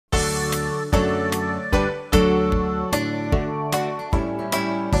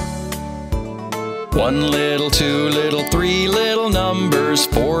1 little, 2 little, 3 little numbers,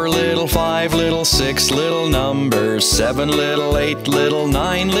 4 little, 5 little, 6 little numbers, 7 little, 8 little,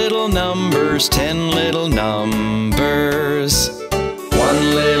 9 little numbers, 10 little numbers.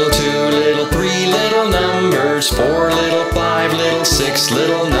 1 little, 2 little, 3 little numbers, 4 little, 5 little, 6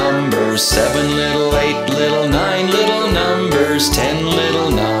 little numbers, 7 little, 8 little, 9 little numbers, 10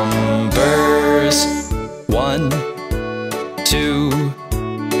 little numbers. 1, 2,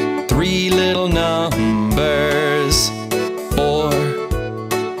 3 little numbers, 4,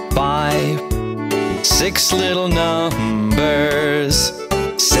 5, 6 little numbers,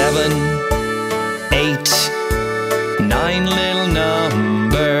 7, 8, 9 little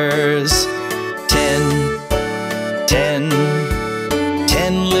numbers, 10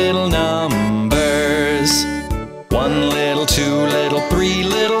 little numbers. 1 little, 2 little, 3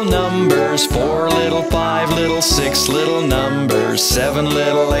 little numbers, 4 little, 5 little, 6 little numbers, 7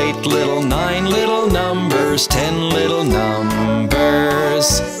 little, 8 little, 9 little numbers, 10 little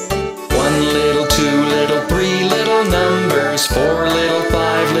numbers. 1 little, 2 little, 3 little numbers, 4 little,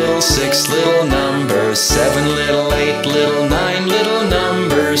 5 little, 6 little numbers, 7 little, 8 little, 9 little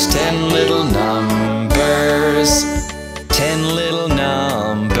numbers, 10 little numbers. 10 little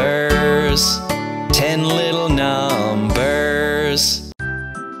numbers.